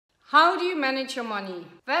How do you manage your money?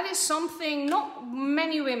 That is something not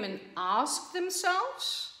many women ask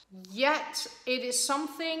themselves, yet it is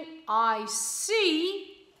something I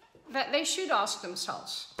see that they should ask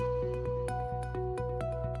themselves.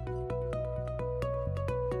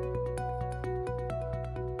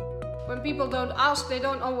 When people don't ask, they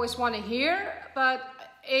don't always want to hear, but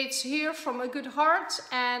it's here from a good heart,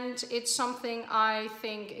 and it's something I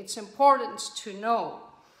think it's important to know.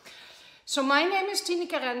 So my name is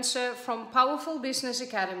TIneke Rensen from Powerful Business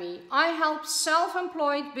Academy. I help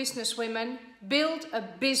self-employed businesswomen build a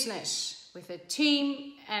business with a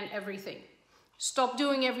team and everything. Stop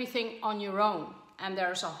doing everything on your own. And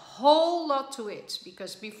there's a whole lot to it,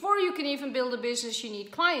 because before you can even build a business, you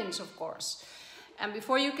need clients, of course. And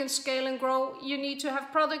before you can scale and grow, you need to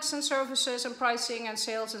have products and services and pricing and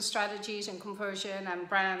sales and strategies and conversion and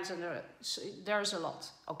brands, and there's a lot,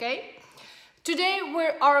 okay? Today we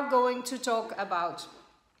are going to talk about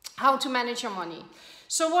how to manage your money.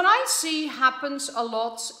 So what I see happens a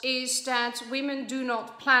lot is that women do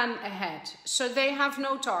not plan ahead. So they have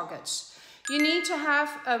no targets. You need to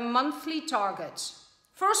have a monthly target.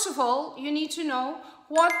 First of all, you need to know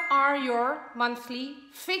what are your monthly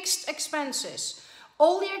fixed expenses.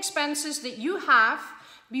 All the expenses that you have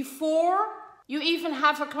before you even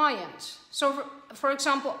have a client. So for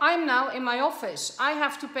example, I'm now in my office. I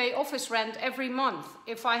have to pay office rent every month.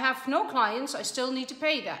 If I have no clients, I still need to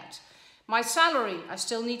pay that. My salary, I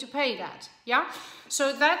still need to pay that. Yeah.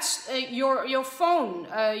 So that's your phone,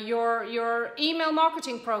 your email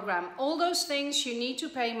marketing program. All those things you need to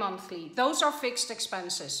pay monthly. Those are fixed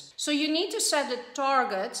expenses. So you need to set a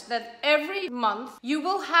target that every month you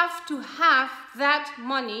will have to have that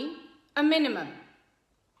money, a minimum.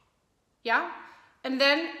 Yeah. And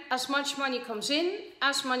then as much money comes in,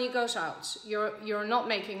 as money goes out. You're not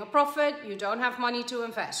making a profit, you don't have money to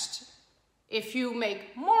invest. If you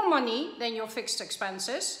make more money than your fixed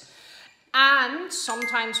expenses, and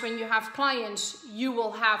sometimes when you have clients, you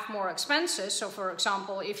will have more expenses. So for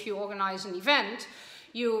example, if you organize an event,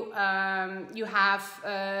 you have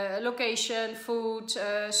location, food,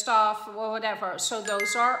 staff, or whatever. So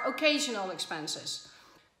those are occasional expenses.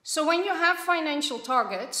 So when you have financial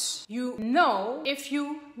targets, you know if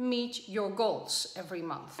you meet your goals every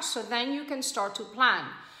month. So then you can start to plan.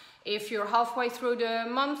 If you're halfway through the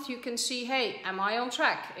month, you can see, hey, am I on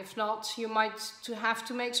track? If not, you might have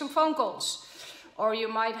to make some phone calls, or you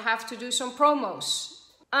might have to do some promos.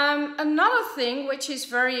 Another thing which is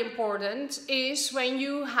very important is when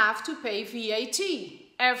you have to pay VAT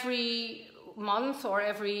every month or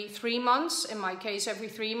every 3 months. In my case, every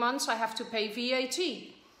 3 months I have to pay VAT.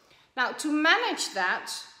 Now, to manage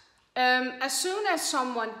that, as soon as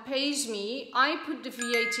someone pays me, I put the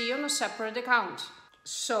VAT on a separate account.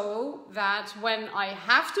 So that when I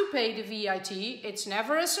have to pay the VAT, it's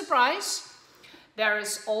never a surprise. There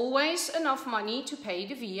is always enough money to pay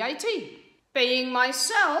the VAT. Paying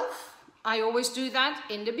myself, I always do that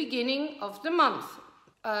in the beginning of the month.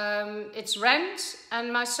 It's rent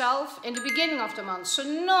and myself in the beginning of the month. So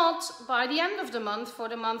not by the end of the month for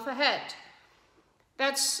the month ahead.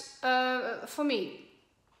 That's for me.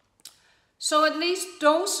 So at least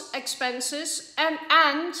those expenses, and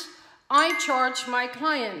I charge my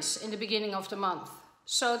clients in the beginning of the month.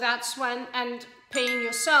 So that's when, and paying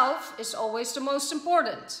yourself is always the most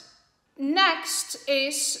important. Next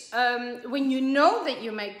is when you know that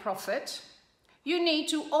you make profit, you need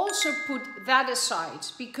to also put that aside,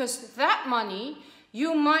 because that money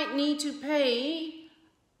you might need to pay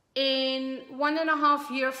in 1.5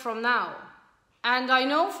 years from now. And I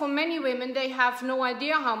know for many women, they have no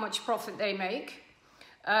idea how much profit they make.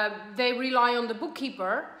 They rely on the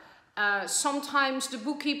bookkeeper. Sometimes the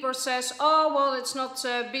bookkeeper says, oh, well, it's not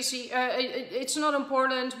busy, it's not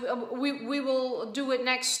important, we will do it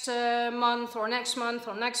next month or next month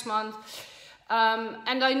or next month.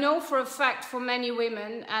 And I know for a fact for many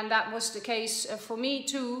women, and that was the case for me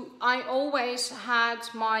too, I always had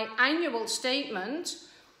my annual statement,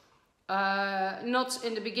 not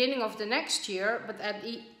in the beginning of the next year, but at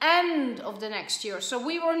the end of the next year. So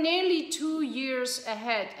we were nearly 2 years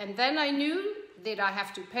ahead, and then I knew, did I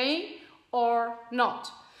have to pay or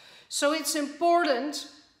not? So it's important,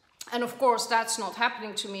 and of course that's not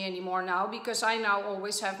happening to me anymore now, because I now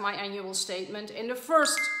always have my annual statement in the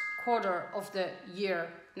first quarter of the year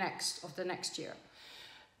of the next year.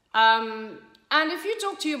 And if you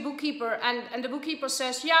talk to your bookkeeper and the bookkeeper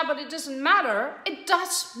says, yeah, but it doesn't matter, it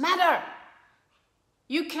does matter.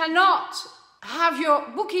 You cannot have your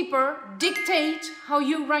bookkeeper dictate how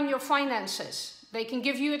you run your finances. They can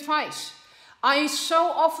give you advice. I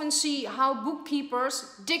so often see how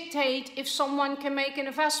bookkeepers dictate if someone can make an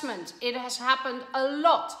investment. It has happened a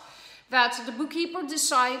lot. that the bookkeeper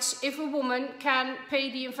decides if a woman can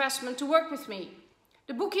pay the investment to work with me.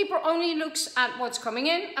 The bookkeeper only looks at what's coming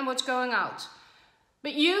in and what's going out.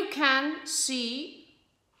 But you can see,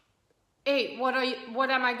 hey, what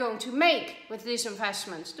am I going to make with this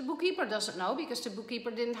investment? The bookkeeper doesn't know because the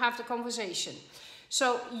bookkeeper didn't have the conversation.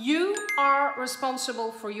 So you are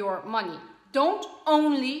responsible for your money. Don't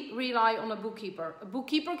only rely on a bookkeeper. A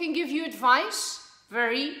bookkeeper can give you advice,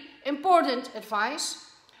 very important advice,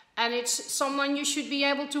 and it's someone you should be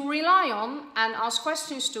able to rely on and ask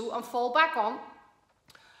questions to and fall back on.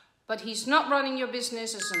 But he's not running your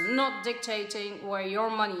business and not dictating where your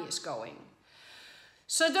money is going.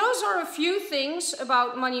 So those are a few things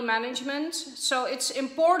about money management. So it's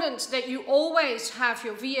important that you always have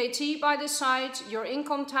your VAT by the side, your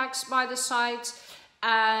income tax by the side,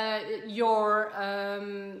 that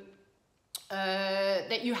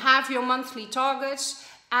you have your monthly targets,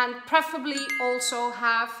 and preferably also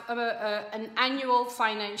have an annual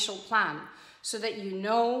financial plan so that you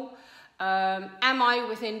know, am I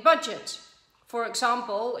within budget? For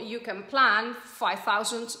example, you can plan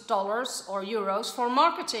 $5,000 or euros for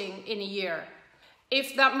marketing in a year.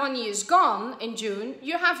 If that money is gone in June,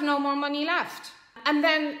 you have no more money left. And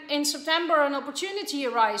then in September an opportunity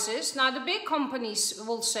arises. Now the big companies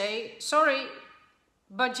will say, sorry,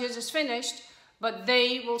 budget is finished, but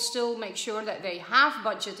they will still make sure that they have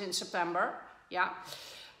budget in September. Yeah.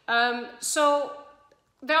 So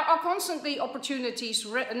there are constantly opportunities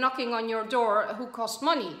knocking on your door who cost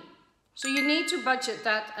money. So you need to budget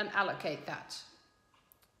that and allocate that.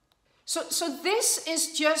 So this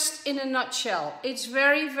is just in a nutshell. It's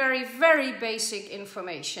very, very, very basic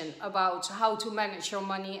information about how to manage your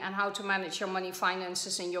money and how to manage your money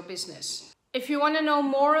finances in your business. If you want to know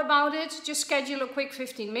more about it, just schedule a quick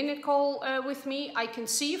 15-minute call with me. I can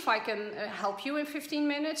see if I can help you in 15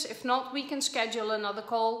 minutes. If not, we can schedule another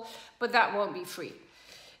call, but that won't be free.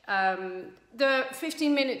 The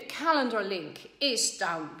 15-minute calendar link is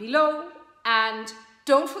down below, and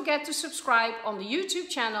don't forget to subscribe on the YouTube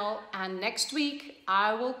channel, and next week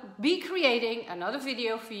I will be creating another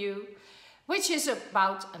video for you, which is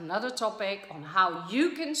about another topic on how you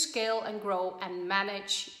can scale and grow and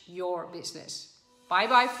manage your business. Bye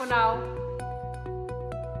bye for now.